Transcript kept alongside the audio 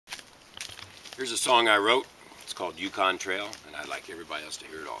Here's a song I wrote. It's called Yukon Trail, and I'd like everybody else to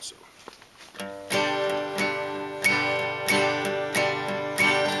hear it also.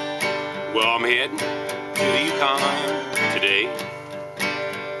 Well, I'm heading to the Yukon today.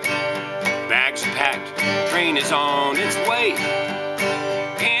 Bags are packed, train is on its way,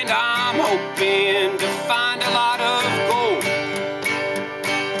 and I'm hoping to find a lot of gold.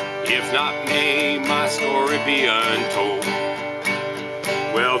 If not, may my story be untold.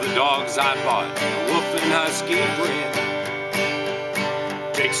 Well, the dogs I bought, a wolf and husky bred,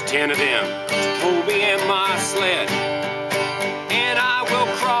 takes 10 of them to pull me in my sled, and I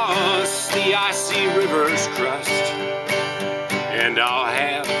will cross the icy river's crust, and I'll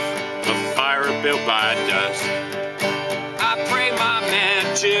have a fire built by dusk. I pray my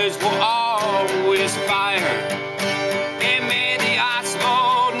matches will always fire, and may the ice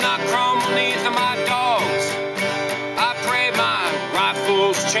mold not crumble beneath my dogs. I pray my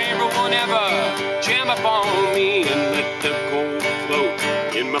rifle's chamber will never jam up on me, and let the gold float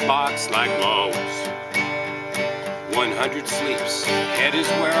in my box like logs. 100 sleeps, head is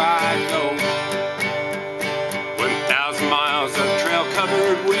where I go. 1,000 miles of trail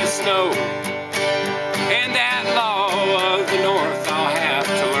covered with snow, and that law of the north I'll have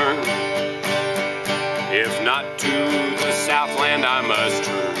to learn. If not to the Southland I must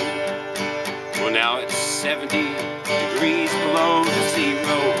turn. Well, now it's 70 degrees below the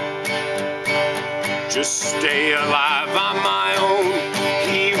zero. Just stay alive, I'm my own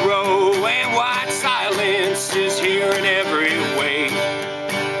hero, and white silence is here in every way,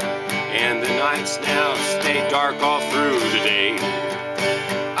 and the nights now stay dark all through the day.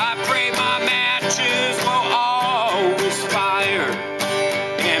 I pray my matches will always fire,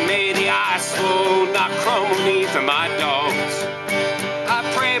 and may the ice will not crumble beneath my dogs. I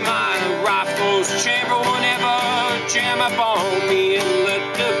pray my rifle's chamber will never jam up on me, and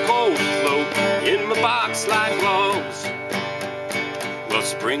let the gold float in my box like logs. Well,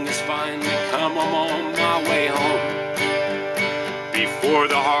 spring has finally come, I'm on my way home, before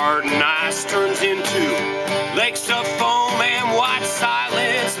the hardened ice turns into lakes of foam, and white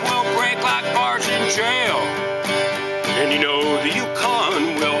silence will break like bars in jail. And you know the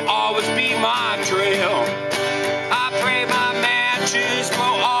Yukon will always be my trail. I pray my matches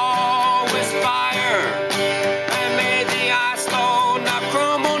will always fire, and may the ice load not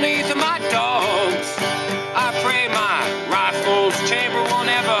crumble beneath my dogs. I pray my rifle's chamber will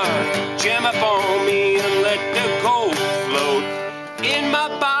never jam up on me, and let the gold float in my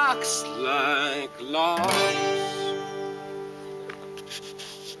box like logs.